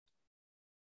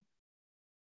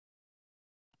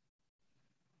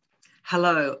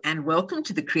Hello, and welcome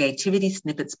to the Creativity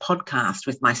Snippets podcast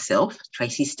with myself,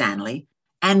 Tracy Stanley,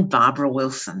 and Barbara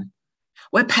Wilson.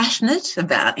 We're passionate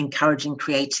about encouraging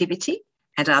creativity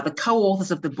and are the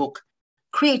co-authors of the book,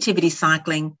 Creativity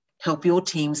Cycling, Help Your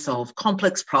Team Solve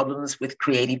Complex Problems with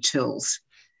Creative Tools.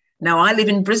 Now, I live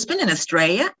in Brisbane in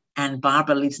Australia, and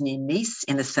Barbara lives near Nice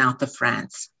in the south of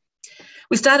France.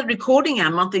 We started recording our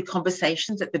monthly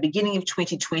conversations at the beginning of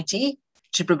 2020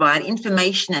 to provide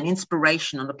information and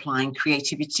inspiration on applying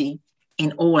creativity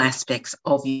in all aspects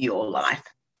of your life.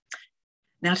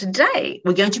 Now, today,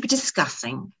 we're going to be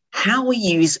discussing how we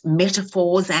use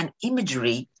metaphors and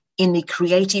imagery in the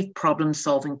creative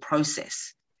problem-solving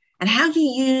process and how you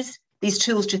use these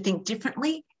tools to think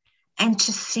differently and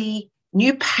to see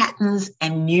new patterns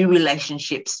and new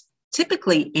relationships,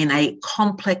 typically in a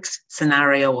complex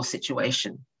scenario or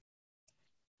situation.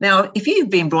 Now, if you've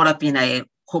been brought up in a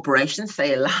corporation,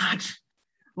 say a large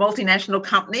multinational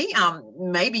company,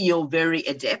 maybe you're very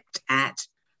adept at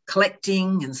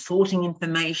collecting and sorting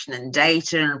information and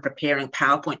data and preparing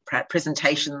PowerPoint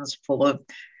presentations full of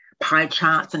pie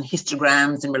charts and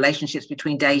histograms and relationships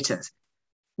between data.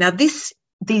 Now, these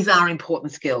are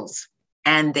important skills,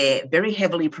 and they're very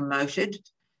heavily promoted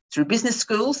through business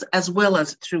schools as well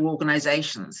as through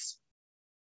organizations.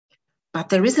 But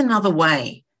there is another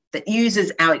way that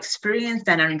uses our experience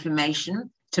and our information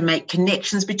to make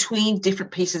connections between different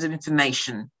pieces of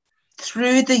information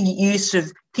through the use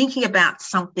of thinking about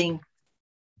something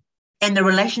and the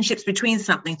relationships between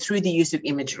something through the use of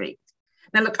imagery.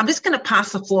 Now, look, I'm just going to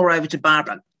pass the floor over to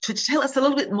Barbara to tell us a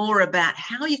little bit more about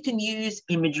how you can use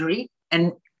imagery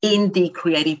and in the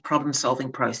creative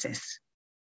problem-solving process.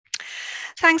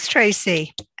 Thanks,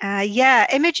 Tracy.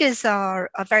 Images are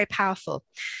very powerful,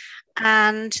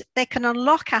 and they can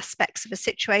unlock aspects of a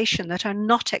situation that are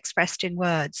not expressed in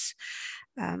words.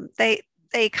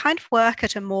 They kind of work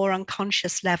at a more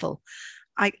unconscious level.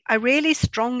 I really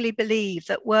strongly believe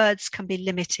that words can be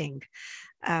limiting,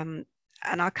 and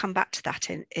I'll come back to that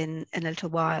in a little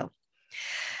while.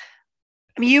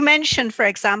 I mean, you mentioned, for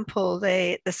example,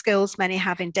 the skills many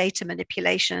have in data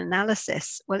manipulation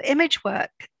analysis. Well, image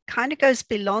work kind of goes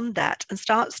beyond that and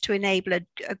starts to enable a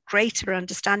greater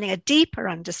understanding, a deeper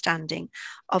understanding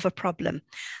of a problem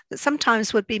that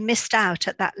sometimes would be missed out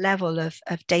at that level of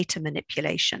data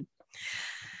manipulation.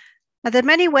 Now, there are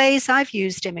many ways I've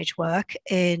used image work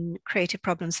in creative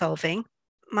problem solving.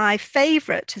 My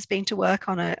favorite has been to work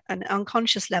on an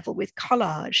unconscious level with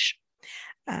collage.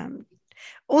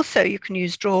 Also, you can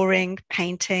use drawing,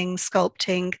 painting,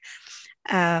 sculpting,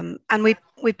 and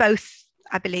we both,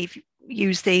 I believe,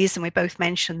 use these, and we both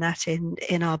mention that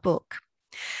in our book.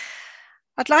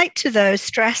 I'd like to, though,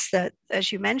 stress that,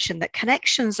 as you mentioned, that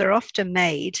connections are often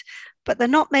made, but they're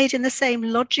not made in the same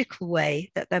logical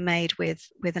way that they're made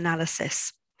with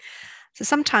analysis. So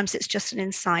sometimes it's just an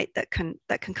insight that can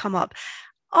come up,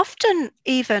 often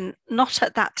even not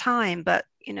at that time, but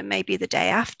maybe the day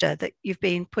after that you've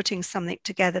been putting something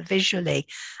together visually,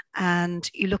 and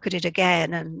you look at it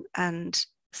again and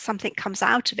something comes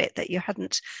out of it that you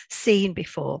hadn't seen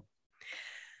before.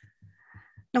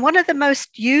 Now, one of the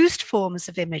most used forms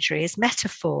of imagery is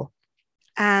metaphor,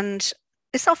 and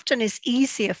this often is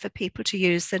easier for people to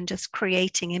use than just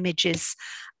creating images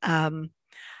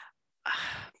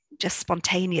just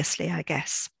spontaneously, I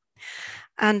guess.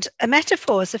 And a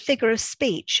metaphor is a figure of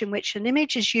speech in which an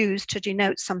image is used to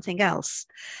denote something else.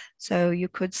 So you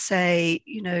could say,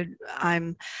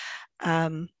 I'm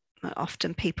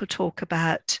often people talk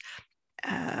about,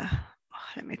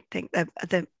 let me think,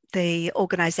 the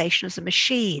organization as a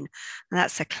machine. And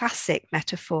that's a classic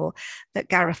metaphor that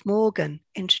Gareth Morgan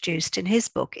introduced in his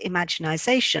book,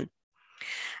 Imaginization.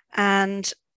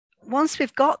 And once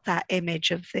we've got that image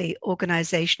of the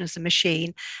organization as a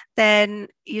machine, then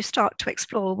you start to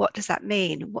explore, what does that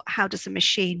mean? How does a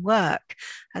machine work?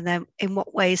 And then in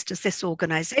what ways does this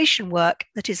organization work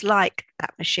that is like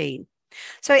that machine?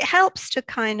 So it helps to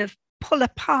kind of pull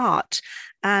apart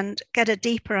and get a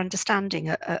deeper understanding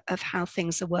of how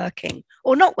things are working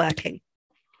or not working.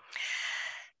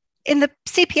 In the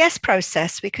CPS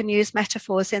process, we can use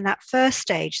metaphors in that first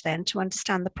stage then to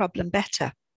understand the problem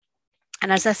better.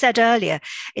 And as I said earlier,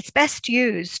 it's best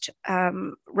used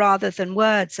rather than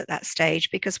words at that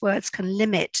stage, because words can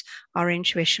limit our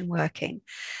intuition working.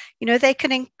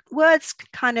 Words can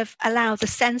kind of allow the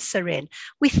sensor in.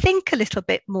 We think a little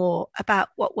bit more about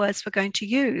what words we're going to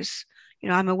use.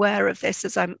 I'm aware of this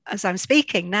as I'm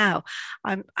speaking now.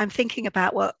 I'm thinking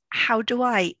about, what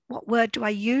word do I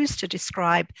use to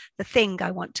describe the thing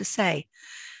I want to say?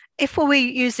 If we're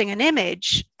using an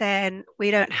image, then we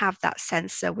don't have that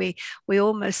sensor. We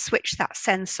almost switch that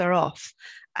sensor off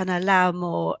and allow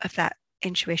more of that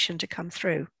intuition to come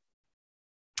through.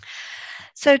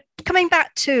 So coming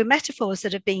back to metaphors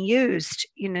that have been used,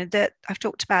 that I've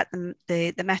talked about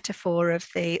the metaphor of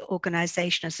the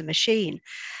organization as a machine.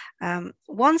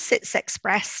 Once it's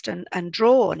expressed and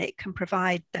drawn, it can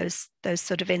provide those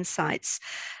sort of insights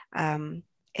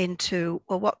into,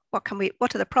 well, what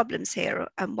are the problems here,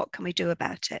 and what can we do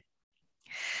about it?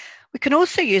 We can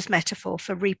also use metaphor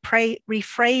for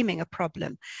reframing a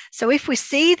problem. So if we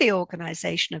see the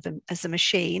organization as a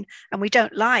machine and we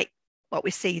don't like what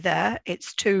we see there,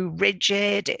 it's too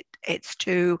rigid, it's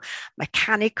too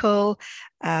mechanical,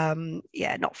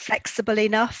 not flexible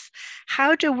enough.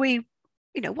 How do we,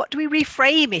 what do we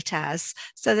reframe it as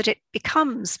so that it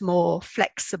becomes more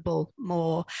flexible,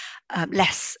 more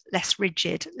less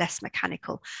rigid, less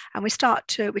mechanical? And we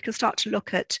can start to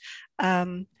look at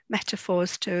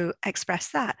metaphors to express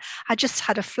that. I just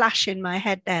had a flash in my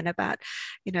head then about,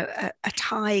 a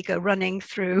tiger running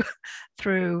through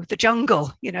the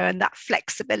jungle, and that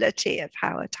flexibility of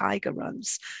how a tiger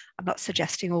runs. I'm not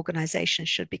suggesting organizations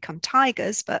should become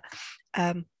tigers, but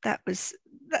that's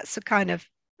a kind of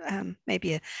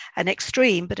maybe an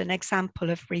extreme, but an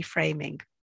example of reframing.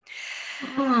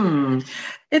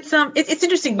 It's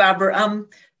interesting, Barbara.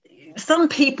 Some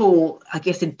people, I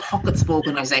guess, in pockets of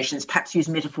organisations, perhaps use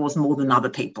metaphors more than other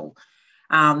people.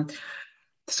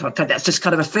 So that's just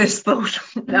kind of a first thought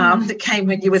that came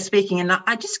when you were speaking. And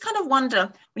I just kind of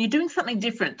wonder, when you're doing something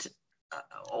different,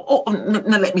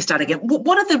 let me start again.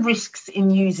 What are the risks in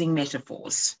using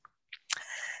metaphors?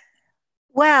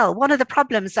 Well, one of the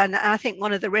problems, and I think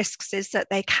one of the risks, is that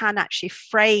they can actually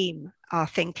frame our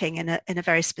thinking in a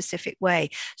very specific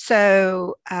way.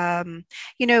 So, I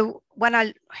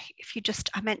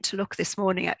meant to look this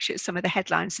morning actually at some of the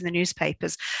headlines in the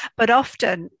newspapers, but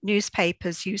often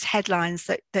newspapers use headlines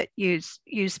that use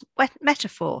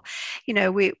metaphor.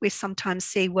 We sometimes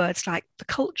see words like the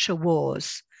culture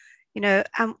wars,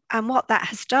 and what that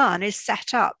has done is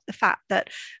set up the fact that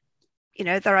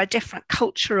there are different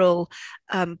cultural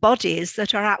bodies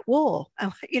that are at war.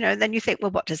 And then you think,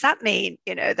 well, what does that mean?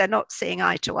 They're not seeing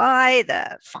eye to eye,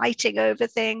 they're fighting over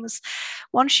things.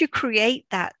 Once you create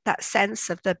that sense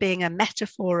of there being a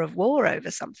metaphor of war over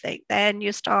something, then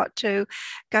you start to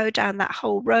go down that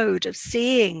whole road of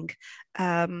seeing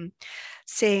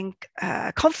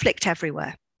conflict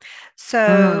everywhere.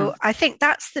 So I think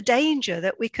that's the danger,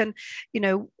 that we can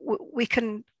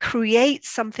create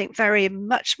something very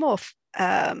much more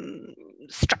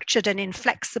structured and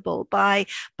inflexible by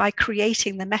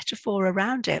creating the metaphor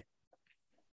around it.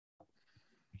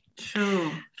 Sure.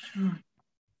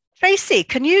 Tracy,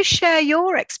 can you share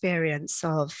your experience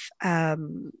of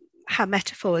how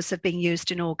metaphors have been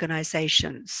used in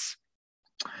organizations?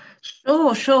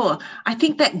 Sure. I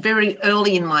think that very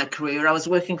early in my career, I was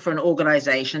working for an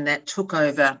organisation that took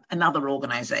over another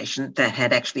organisation that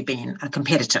had actually been a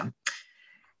competitor.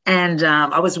 And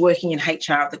I was working in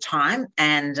HR at the time.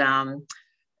 And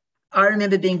I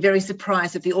remember being very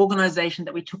surprised that the organisation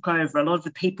that we took over, a lot of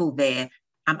the people there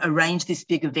arranged this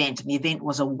big event. And the event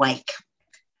was a wake,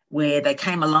 where they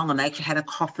came along and they actually had a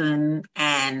coffin,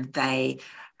 and they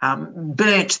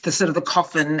burnt the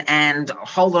coffin and a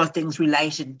whole lot of things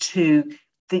related to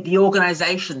the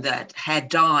organisation that had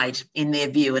died in their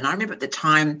view. And I remember at the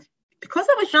time, because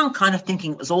I was young, kind of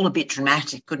thinking it was all a bit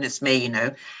dramatic, goodness me,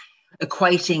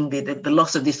 equating the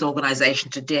loss of this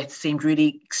organisation to death seemed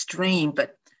really extreme.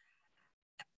 But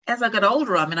as I got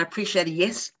older, I appreciated,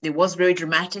 yes, it was very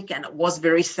dramatic and it was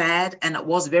very sad and it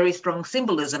was very strong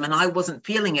symbolism, and I wasn't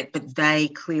feeling it, but they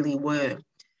clearly were.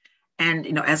 And,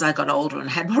 as I got older and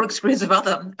had more experience of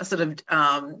other sort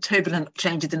of turbulent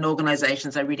changes in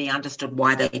organisations, I really understood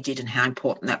why they did and how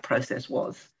important that process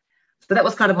was. So that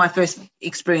was kind of my first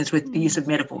experience with the use of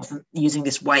metaphors and using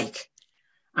this wake.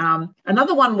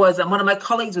 Another one was one of my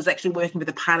colleagues was actually working with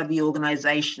a part of the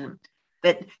organisation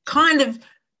that kind of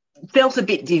felt a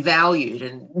bit devalued,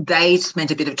 and they spent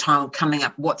a bit of time coming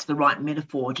up what's the right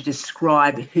metaphor to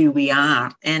describe who we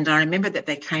are. And I remember that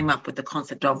they came up with the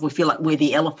concept of, we feel like we're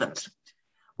the elephant.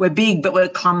 We're big, but we're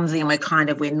clumsy, and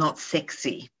we're not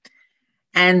sexy.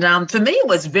 And for me, it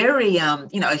was very,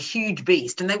 a huge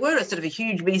beast. And they were a sort of a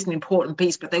huge beast, an important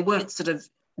piece, but they weren't sort of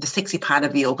the sexy part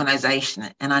of the organisation.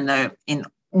 And I know in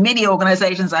many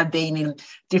organisations I've been in,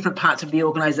 different parts of the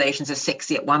organisations are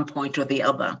sexy at one point or the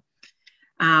other.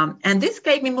 And this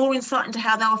gave me more insight into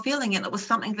how they were feeling, and it was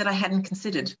something that I hadn't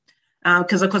considered.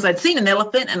 Because, of course, I'd seen an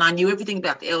elephant and I knew everything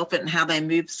about the elephant and how they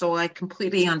moved, so I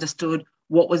completely understood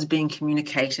what was being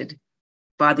communicated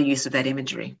by the use of that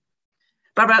imagery.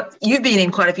 Barbara, you've been in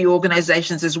quite a few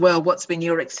organisations as well. What's been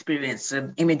your experience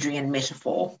of imagery and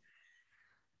metaphor?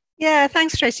 Yeah,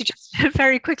 thanks, Tracy. Just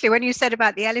very quickly, when you said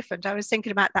about the elephant, I was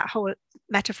thinking about that whole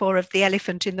metaphor of the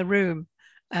elephant in the room,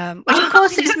 which of Oh,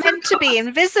 course is yes, meant to be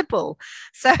invisible.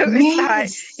 So it's like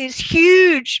yes. it's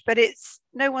huge, but it's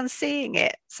no one's seeing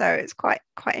it. So it's quite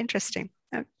interesting.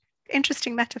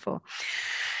 Interesting metaphor.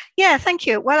 Yeah, thank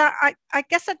you. Well, I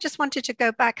guess I just wanted to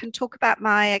go back and talk about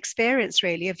my experience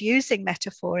really of using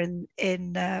metaphor in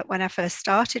when I first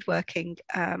started working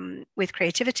with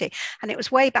creativity, and it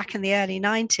was way back in the early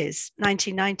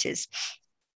 1990s.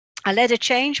 I led a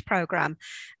change program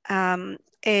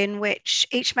in which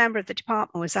each member of the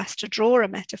department was asked to draw a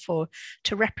metaphor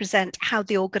to represent how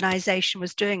the organization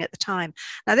was doing at the time.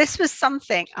 Now, this was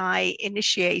something I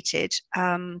initiated.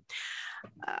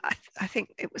 I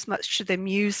think it was much to the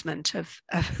amusement of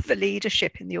the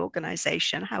leadership in the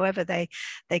organization. However,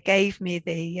 they gave me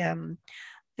the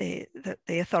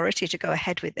authority to go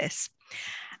ahead with this.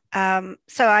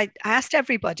 So I asked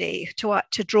everybody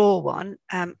to draw one,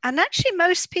 and actually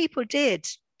most people did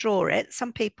draw it.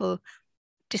 Some people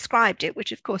described it,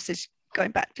 which of course is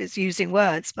going back to using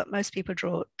words, but most people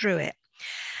drew it.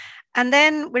 And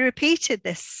then we repeated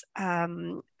this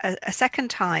a second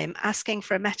time, asking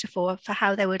for a metaphor for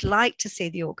how they would like to see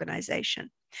the organization.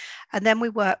 And then we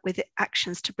worked with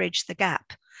actions to bridge the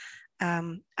gap.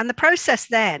 And the process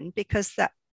then, because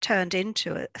that turned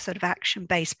into a sort of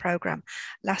action-based program,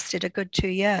 lasted a good 2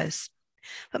 years.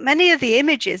 But many of the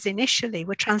images initially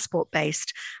were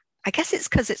transport-based. I guess it's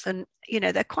because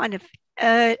they're kind of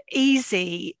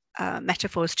easy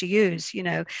metaphors to use,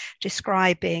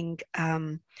 describing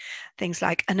things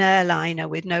like an airliner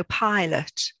with no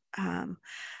pilot,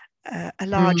 a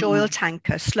large oil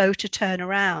tanker slow to turn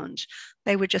around.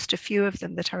 They were just a few of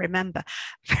them that I remember.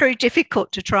 Very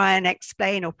difficult to try and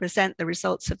explain or present the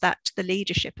results of that to the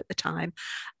leadership at the time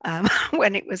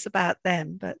when it was about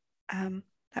them. But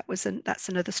that's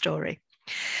another story.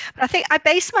 But I think I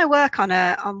based my work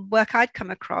on work I'd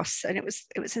come across, and it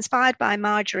was inspired by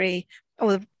Marjorie,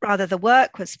 or rather,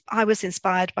 I was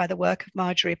inspired by the work of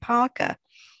Marjorie Parker,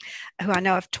 who I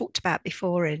know I've talked about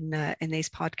before in these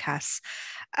podcasts.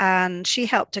 And she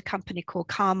helped a company called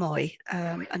Karmøy,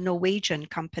 a Norwegian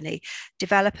company,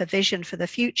 develop a vision for the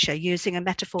future using a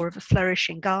metaphor of a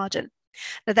flourishing garden.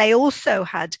 Now, they also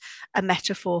had a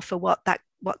metaphor for what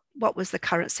was the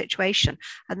current situation,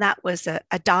 and that was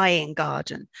a dying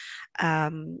garden.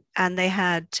 And they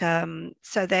had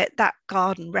so that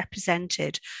garden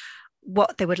represented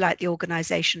what they would like the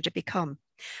organization to become.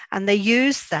 And they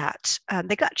used that.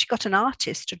 They actually got an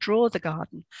artist to draw the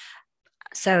garden.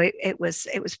 So it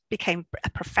became a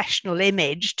professional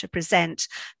image to present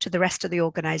to the rest of the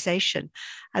organization.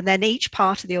 And then each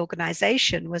part of the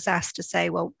organization was asked to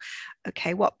say, well,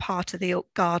 okay, what part of the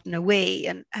garden are we,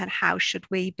 and how should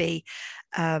we be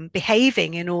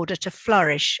behaving in order to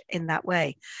flourish in that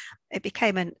way? It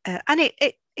became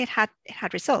it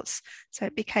had results. So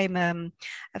it became a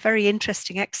very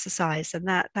interesting exercise, and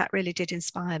that really did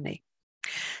inspire me.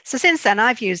 So since then,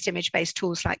 I've used image-based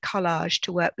tools like collage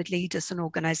to work with leaders and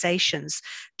organizations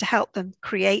to help them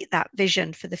create that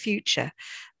vision for the future,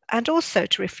 and also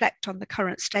to reflect on the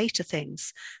current state of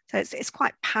things. So it's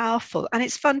quite powerful, and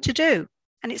it's fun to do,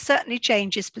 and it certainly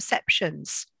changes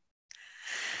perceptions.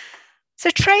 So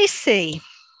Tracy,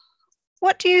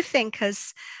 what do you think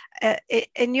has,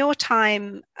 in your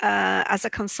time as a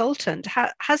consultant,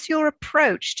 has your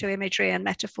approach to imagery and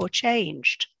metaphor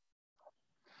changed?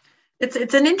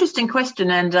 It's an interesting question,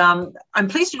 and I'm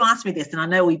pleased you asked me this, and I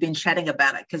know we've been chatting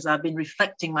about it because I've been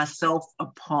reflecting myself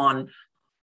upon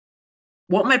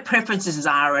what my preferences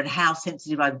are and how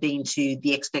sensitive I've been to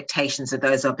the expectations of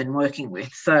those I've been working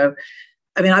with. So,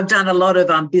 I mean, I've done a lot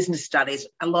of business studies,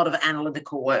 a lot of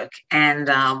analytical work, and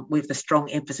with a strong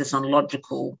emphasis on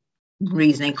logical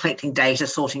reasoning, collecting data,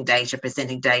 sorting data,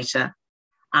 presenting data.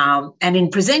 And in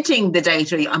presenting the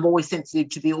data, I'm always sensitive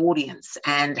to the audience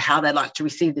and how they like to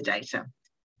receive the data.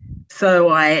 So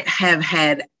I have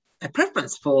had a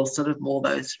preference for sort of more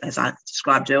those, as I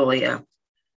described earlier,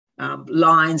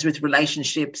 lines with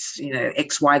relationships,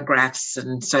 XY graphs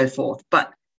and so forth.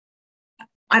 But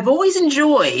I've always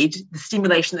enjoyed the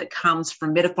stimulation that comes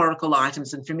from metaphorical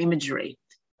items and from imagery.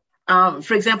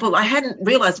 For example, I hadn't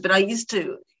realized, but I used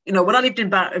to, when I lived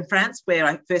in France, where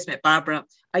I first met Barbara,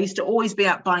 I used to always be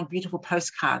out buying beautiful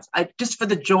postcards. Just for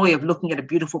the joy of looking at a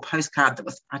beautiful postcard that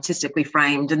was artistically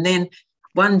framed. And then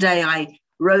one day I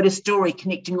wrote a story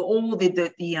connecting all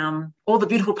the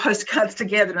beautiful postcards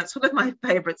together. And it's one of my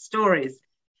favorite stories.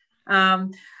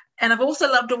 And I've also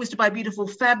loved always to buy beautiful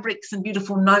fabrics and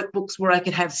beautiful notebooks where I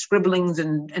could have scribblings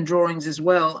and drawings as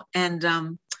well. And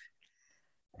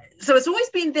so it's always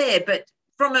been there, but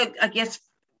from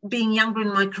being younger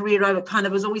in my career, I kind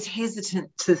of was always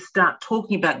hesitant to start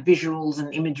talking about visuals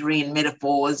and imagery and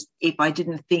metaphors if I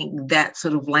didn't think that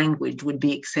sort of language would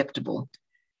be acceptable.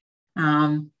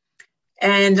 And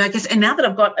I guess, and now that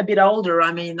I've got a bit older,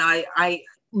 I mean, my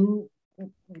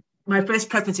first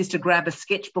preference is to grab a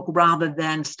sketchbook rather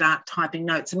than start typing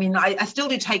notes. I mean, I still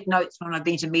do take notes when I've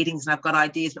been to meetings and I've got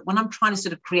ideas, but when I'm trying to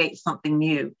sort of create something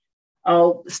new,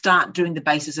 I'll start doing the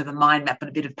basis of a mind map and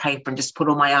a bit of paper and just put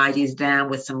all my ideas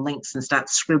down with some links and start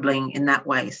scribbling in that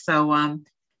way. So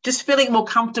just feeling more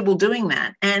comfortable doing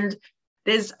that. And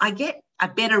I get a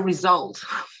better result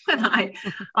when I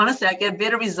get a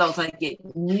better result. I get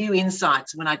new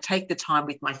insights when I take the time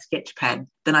with my sketch pad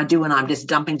than I do when I'm just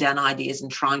dumping down ideas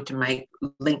and trying to make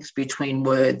links between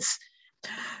words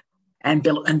and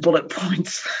bullet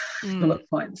points. Bullet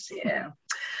points,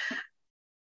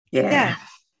 yeah.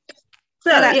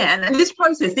 So, and this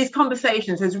process, these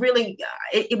conversations has really,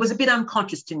 it was a bit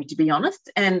unconscious to me, to be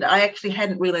honest. And I actually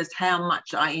hadn't realised how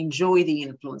much I enjoy the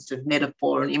influence of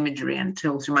metaphor and imagery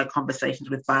until through my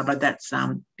conversations with Barbara, that's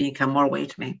become more aware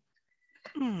to me.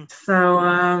 So,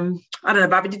 I don't know,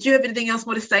 Barbara, did you have anything else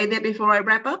more to say there before I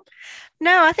wrap up?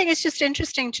 No, I think it's just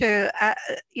interesting to,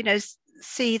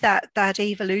 see that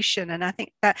evolution. And I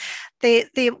think that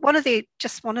one of the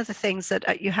things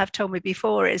that you have told me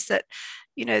before is that,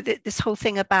 this whole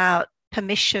thing about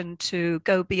permission to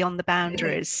go beyond the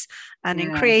boundaries. And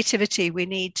in creativity, we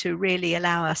need to really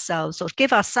allow ourselves or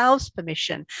give ourselves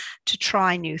permission to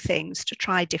try new things, to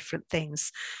try different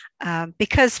things.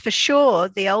 Because for sure,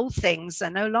 the old things are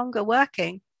no longer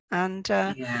working. And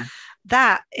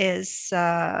that is,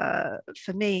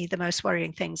 for me, the most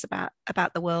worrying things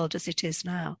about the world as it is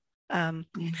now. And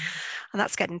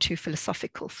that's getting too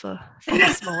philosophical for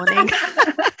this morning,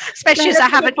 especially as I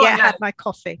haven't yet had my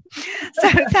coffee. So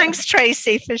thanks,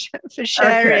 Tracy, for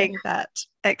sharing that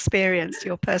experience,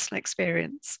 your personal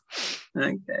experience.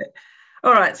 Okay.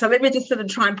 All right, so let me just sort of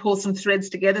try and pull some threads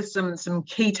together, some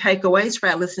key takeaways for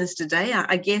our listeners today.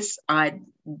 I guess I'd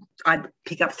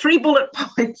pick up 3 bullet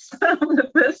points. The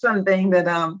first one being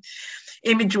that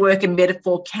image work and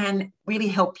metaphor can really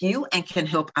help you and can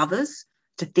help others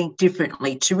to think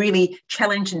differently, to really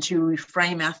challenge and to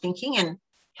reframe our thinking and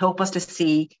help us to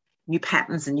see new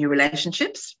patterns and new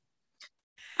relationships.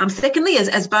 Secondly,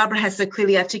 as Barbara has so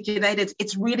clearly articulated,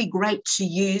 it's really great to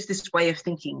use this way of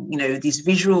thinking, these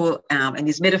visual and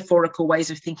these metaphorical ways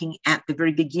of thinking at the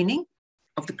very beginning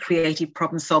of the creative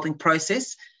problem-solving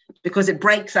process, because it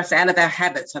breaks us out of our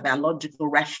habits of our logical,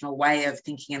 rational way of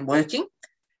thinking and working.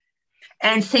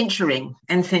 And censuring,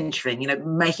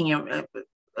 making a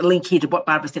link here to what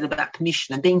Barbara said about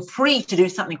permission and being free to do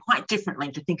something quite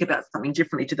differently, to think about something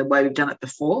differently to the way we've done it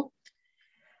before.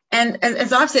 And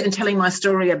as I've said in telling my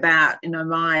story about,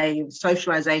 my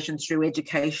socialisation through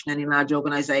education and in large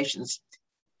organisations,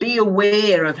 be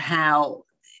aware of how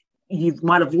you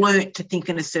might have learnt to think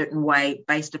in a certain way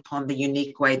based upon the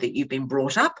unique way that you've been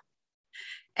brought up.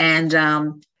 And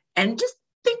just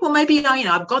think, well, maybe,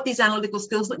 I've got these analytical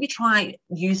skills. Let me try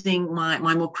using my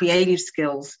more creative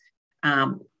skills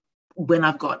when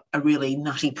I've got a really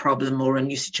nutty problem or a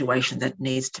new situation that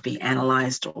needs to be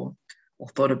analysed or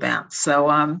thought about.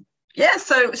 So,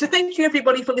 so thank you,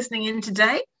 everybody, for listening in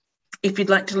today. If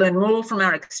you'd like to learn more from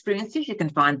our experiences, you can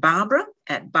find Barbara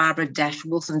at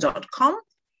barbara-wilson.com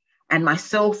and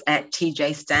myself at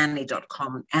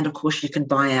tjstanley.com. And, of course, you can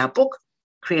buy our book,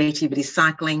 Creativity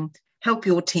Cycling, Help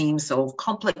Your Team Solve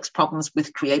Complex Problems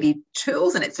with Creative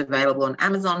Tools, and it's available on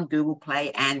Amazon, Google Play,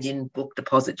 and in Book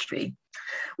Depository.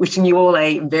 Wishing you all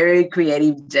a very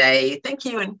creative day. Thank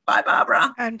you, and bye,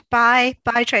 Barbara. And bye,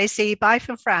 Tracy. Bye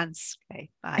from France. Okay,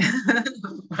 bye.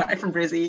 Bye from Brizzy.